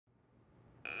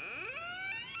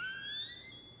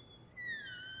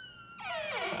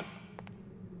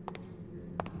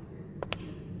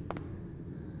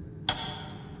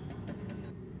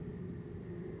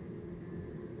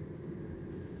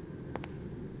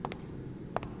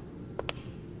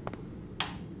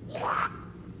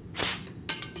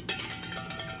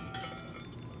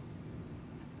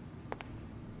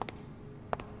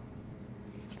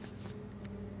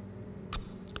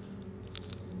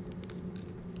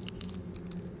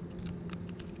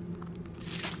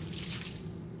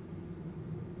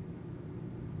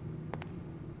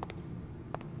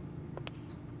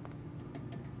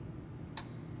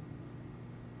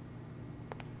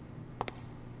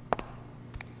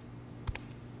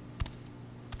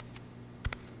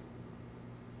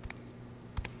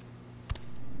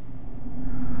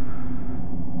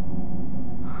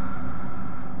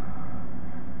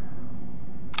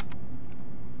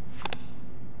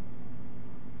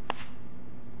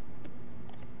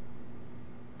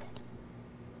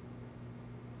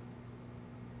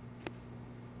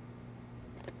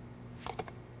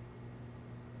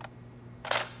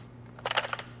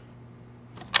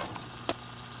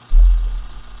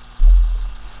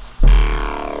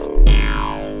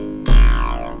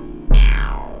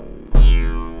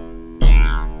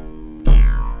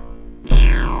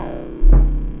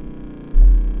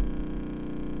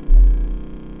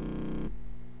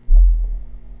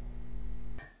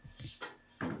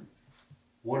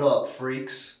What up,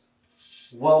 freaks?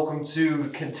 Welcome to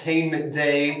containment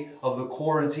day of the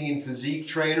quarantine physique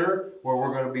trainer, where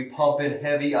we're going to be pumping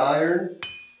heavy iron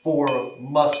for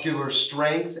muscular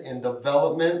strength and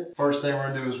development. First thing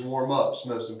we're going to do is warm up. It's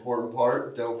the most important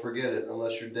part. Don't forget it.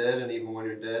 Unless you're dead, and even when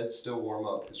you're dead, still warm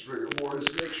up. Because rigor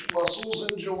mortis makes your muscles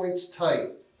and joints tight.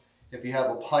 If you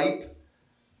have a pipe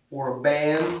or a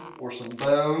band or some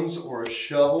bones or a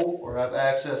shovel or have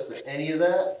access to any of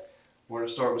that, we're going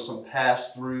to start with some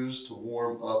pass-throughs to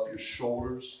warm up your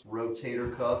shoulders,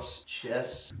 rotator cuffs,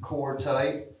 chest, core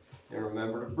tight, and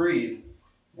remember to breathe.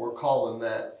 We're calling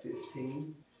that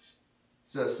 15.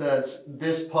 So since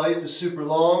this pipe is super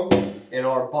long and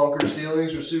our bunker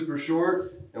ceilings are super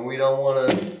short and we don't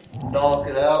want to knock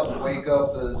it out and wake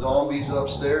up the zombies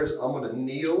upstairs, I'm going to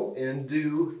kneel and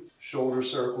do shoulder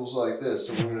circles like this.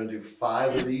 So we're going to do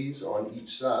 5 of these on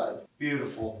each side.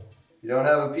 Beautiful. If you don't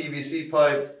have a PVC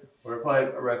pipe or a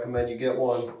pipe, I recommend you get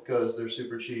one because they're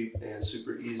super cheap and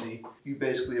super easy. You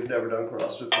basically have never done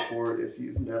CrossFit before if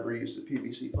you've never used a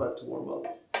PVC pipe to warm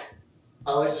up.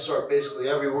 I like to start basically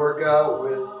every workout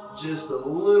with just a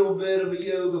little bit of a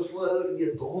yoga flow to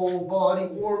get the whole body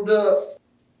warmed up.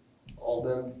 All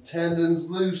them tendons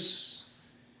loose.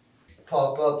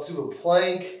 Pop up to a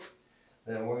plank.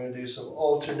 Then we're going to do some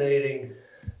alternating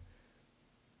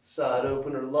side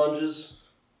opener lunges.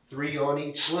 3 on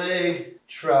each leg.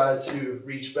 Try to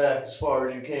reach back as far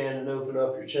as you can and open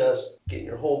up your chest. Getting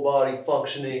your whole body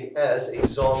functioning as a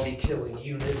zombie killing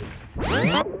unit.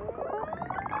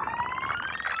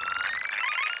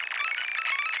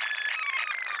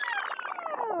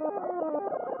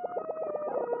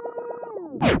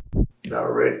 Now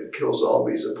we're ready to kill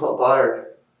zombies and pump iron.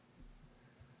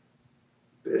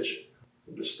 Bitch,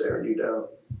 I'm just staring you down.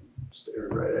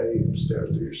 Staring right at you,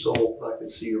 staring through your soul. I can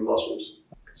see your muscles.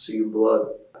 I can see your blood.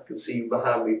 I can see you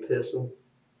behind me pissing.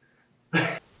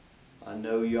 I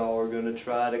know y'all are gonna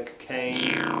try to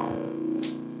cocaine.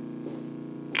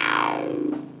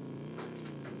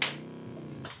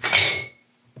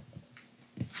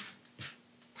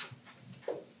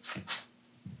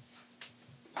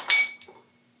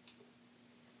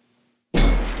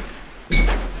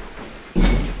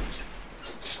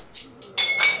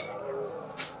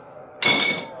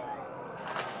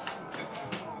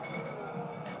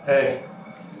 Hey,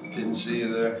 didn't see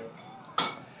you there.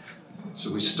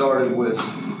 So we started with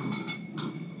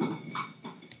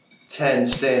 10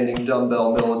 standing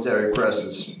dumbbell military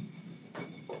presses.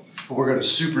 We're going to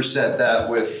superset that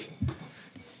with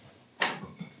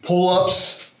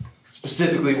pull-ups,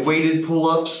 specifically weighted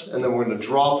pull-ups, and then we're going to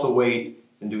drop the weight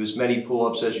and do as many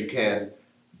pull-ups as you can.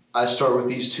 I start with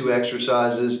these 2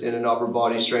 exercises in an upper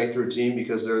body strength routine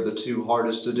because they're the 2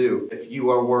 hardest to do. If you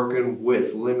are working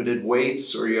with limited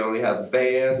weights or you only have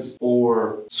bands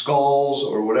or skulls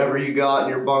or whatever you got in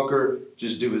your bunker,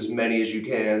 just do as many as you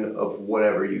can of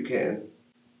whatever you can.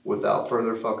 Without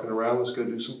further fucking around, let's go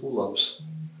do some pull-ups.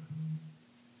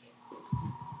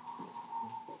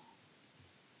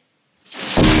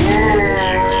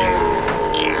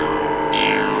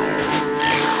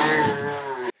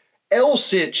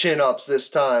 L-sit chin-ups this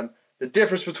time. The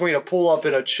difference between a pull-up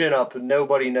and a chin-up,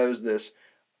 nobody knows this.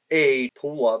 A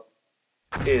pull-up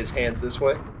is hands this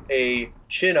way. A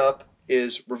chin-up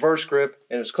is reverse grip,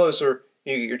 and it's closer.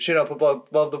 You get your chin up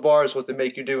above the bar is what they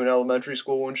make you do in elementary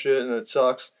school and shit, and it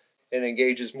sucks. It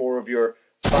engages more of your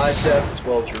bicep as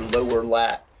well as your lower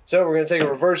lat. So we're going to take a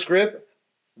reverse grip.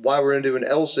 Why we're going to do an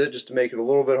L-sit, just to make it a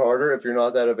little bit harder. If you're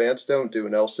not that advanced, don't do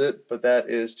an L-sit, but that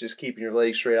is just keeping your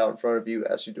legs straight out in front of you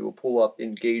as you do a pull-up,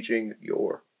 engaging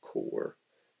your core.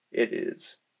 It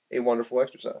is a wonderful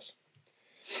exercise.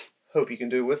 Hope you can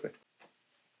do it with me.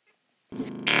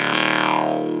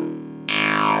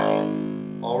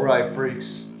 All right,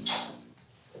 freaks.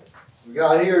 What we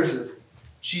got here is a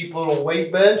cheap little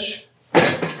weight bench.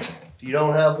 If you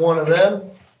don't have one of them,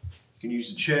 you can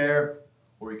use a chair,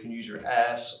 or you can use your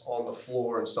ass on the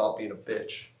floor and stop being a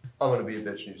bitch. I'm gonna be a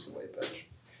bitch and use the weight bench.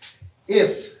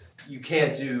 If you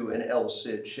can't do an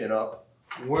L-sit chin up,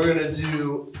 we're gonna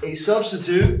do a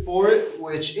substitute for it,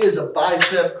 which is a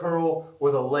bicep curl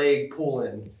with a leg pull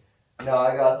in. Now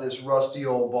I got this rusty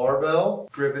old barbell,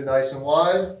 grip it nice and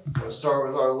wide. I'm gonna start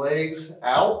with our legs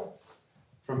out.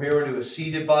 From here we're gonna do a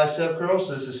seated bicep curl.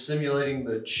 So this is simulating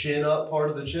the chin up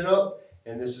part of the chin up,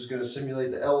 and this is gonna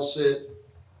simulate the L-sit.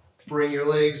 Bring your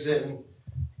legs in,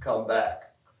 come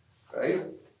back, right?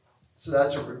 So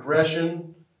that's a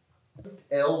regression.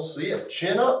 L-sit, a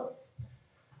chin up.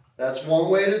 That's one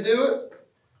way to do it.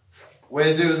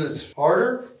 Way to do it that's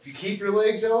harder. You keep your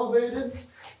legs elevated,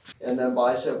 and then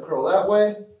bicep curl that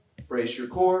way. Brace your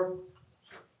core.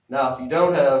 Now, if you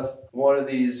don't have one of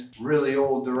these really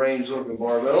old deranged looking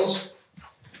barbells,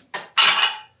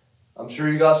 I'm sure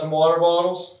you got some water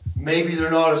bottles. Maybe they're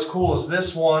not as cool as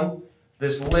this one,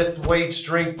 this Lift Weights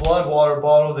Drink Blood water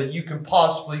bottle that you can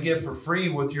possibly get for free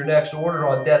with your next order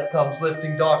on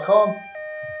deathcomeslifting.com.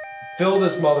 Fill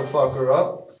this motherfucker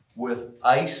up with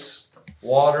ice,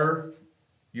 water.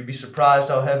 You'd be surprised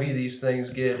how heavy these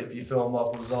things get if you fill them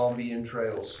up with zombie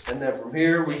entrails. And then from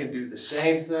here, we can do the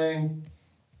same thing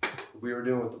we were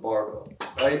doing with the barbell,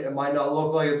 right? It might not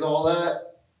look like it's all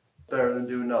that. Better than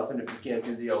doing nothing if you can't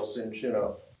do the L-sit chin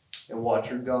up. And watch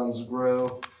your guns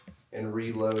grow and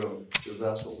reload them, because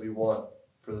that's what we want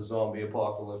for the zombie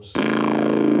apocalypse.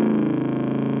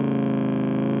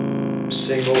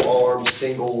 Single arm,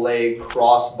 single leg,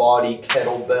 cross body,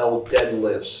 kettlebell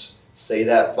deadlifts. Say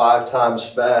that 5 times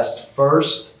fast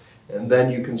first, and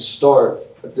then you can start.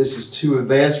 If this is too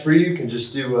advanced for you, you can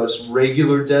just do a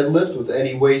regular deadlift with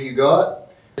any weight you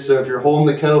got. So if you're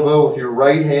holding the kettlebell with your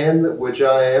right hand, which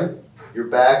I am, your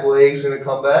back leg's gonna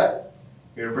come back.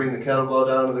 You're gonna bring the kettlebell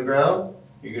down to the ground.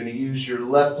 You're gonna use your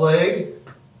left leg,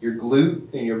 your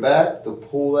glute, and your back to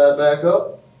pull that back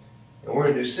up. And we're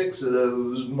gonna do 6 of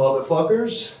those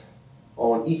motherfuckers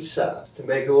on each side. To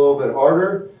make it a little bit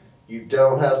harder, you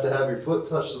don't have to have your foot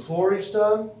touch the floor each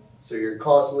time, so you're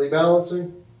constantly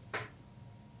balancing.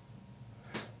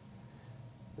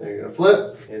 Then you're gonna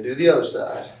flip and do the other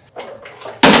side.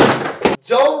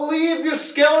 Don't leave your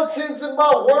skeletons in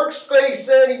my workspace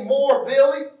anymore,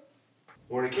 Billy.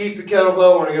 We're gonna keep the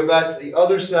kettlebell, we're gonna go back to the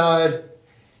other side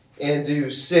and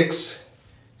do 6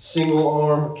 single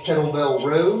arm kettlebell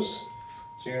rows.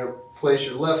 So you're gonna place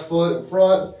your left foot in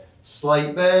front,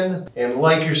 slight bend, and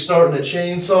like you're starting a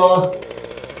chainsaw,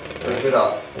 rip it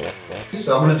up.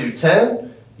 So I'm gonna do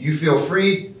 10. You feel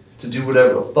free to do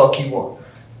whatever the fuck you want.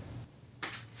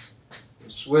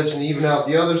 Switch and even out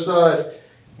the other side.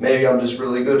 Maybe I'm just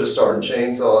really good at starting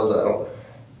chainsaws, I don't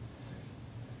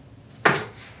know.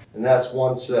 And that's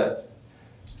 1 set.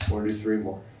 We're gonna do 3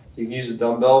 more. You can use a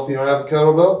dumbbell if you don't have a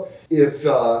kettlebell. If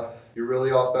you're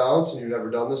really off balance and you've never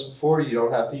done this before, you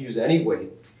don't have to use any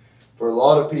weight. For a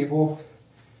lot of people,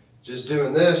 just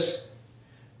doing this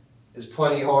is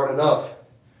plenty hard enough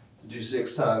to do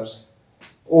 6 times.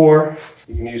 Or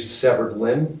you can use a severed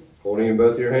limb, holding in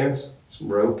both your hands, some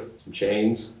rope, some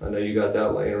chains. I know you got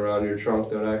that laying around in your trunk.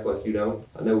 Don't act like you don't.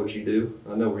 I know what you do.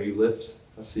 I know where you lift.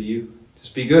 I see you.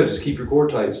 Just be good. Just keep your core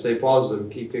tight and stay positive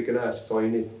and keep kicking ass. That's all you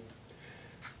need.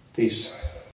 Peace.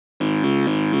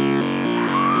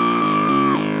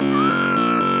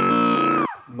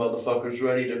 Motherfuckers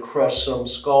ready to crush some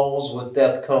skulls with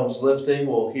Death Comes Lifting?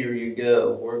 Well, here you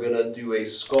go. We're gonna do a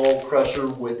skull crusher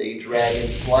with a dragon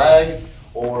flag,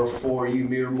 or for you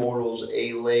mere mortals,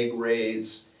 a leg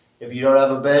raise. If you don't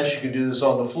have a bench, you can do this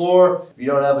on the floor. If you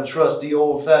don't have a trusty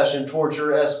old-fashioned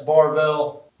torture-esque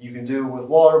barbell, you can do it with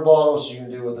water bottles, you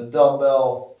can do it with a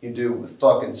dumbbell, you can do it with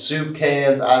fucking soup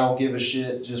cans. I don't give a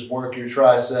shit. Just work your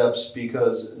triceps,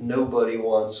 because nobody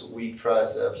wants weak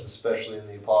triceps, especially in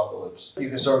the apocalypse. You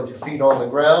can start with your feet on the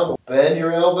ground, bend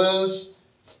your elbows,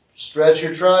 stretch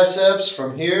your triceps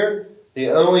from here.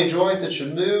 The only joint that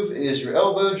should move is your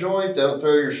elbow joint. Don't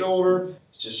throw your shoulder.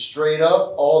 Just straight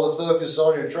up, all the focus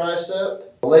on your tricep.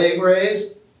 Leg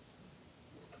raise.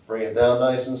 Bring it down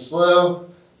nice and slow.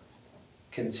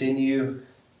 Continue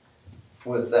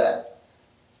with that.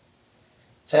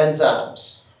 10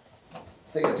 times. I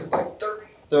think I did like 30.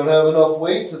 Don't have enough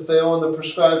weight to fail in the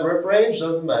prescribed rep range?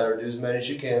 Doesn't matter. Do as many as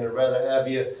you can. I'd rather have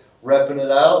you repping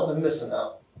it out than missing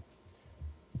out.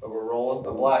 But we're rolling.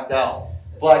 I'm blacked out.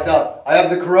 Blacked out. I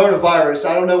have the coronavirus.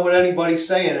 I don't know what anybody's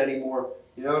saying anymore.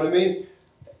 You know what I mean?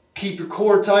 Keep your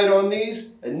core tight on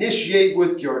these. Initiate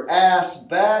with your ass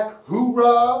back.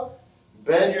 Hoorah!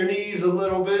 Bend your knees a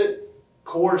little bit.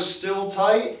 Core still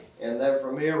tight. And then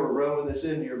from here, we're rowing this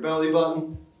into your belly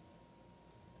button.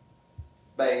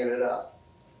 Banging it out.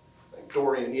 Like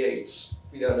Dorian Yates.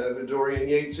 If you don't know who Dorian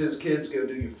Yates is, kids, go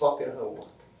do your fucking homework.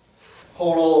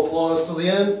 Hold all applause till the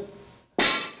end.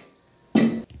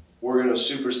 We're going to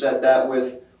superset that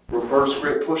with reverse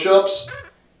grip push-ups.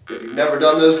 If you've never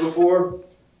done those before,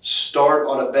 start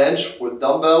on a bench with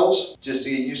dumbbells just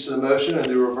to get used to the motion and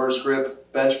do reverse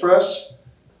grip bench press.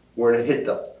 We're going to hit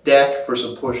the deck for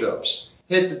some push-ups.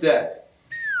 Hit the deck.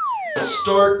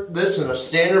 Start this in a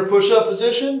standard push-up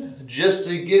position just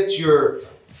to get your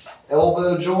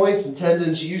elbow joints and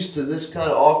tendons used to this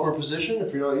kind of awkward position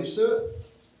if you're not used to it.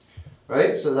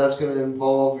 Right? So that's going to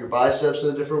involve your biceps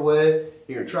in a different way,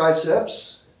 your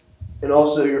triceps, and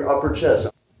also your upper chest.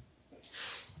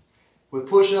 With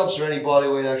push-ups or any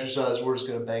bodyweight exercise, we're just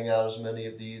going to bang out as many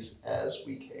of these as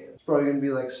we can. Probably gonna be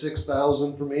like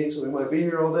 6,000 for me, so we might be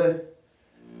here all day.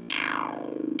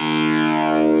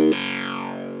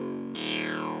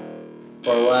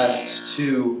 For our last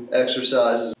 2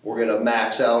 exercises, we're gonna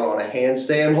max out on a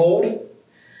handstand hold.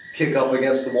 Kick up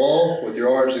against the wall with your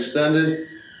arms extended.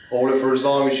 Hold it for as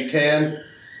long as you can.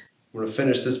 We're gonna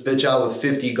finish this bitch out with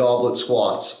 50 goblet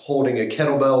squats, holding a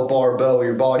kettlebell, barbell,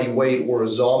 your body weight, or a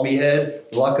zombie head.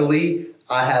 Luckily,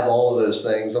 I have all of those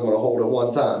things. I'm gonna hold it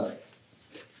one time.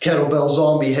 Kettlebell,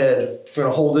 zombie head. We're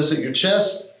gonna hold this at your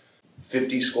chest.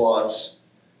 50 squats,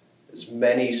 as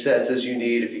many sets as you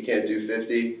need. If you can't do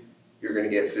 50, you're gonna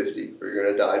get 50, or you're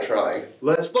gonna die trying.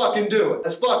 Let's fucking do it.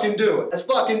 Let's fucking do it. Let's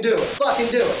fucking do it. Fucking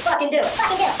do it. Fucking do it.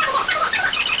 Fucking do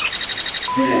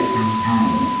it.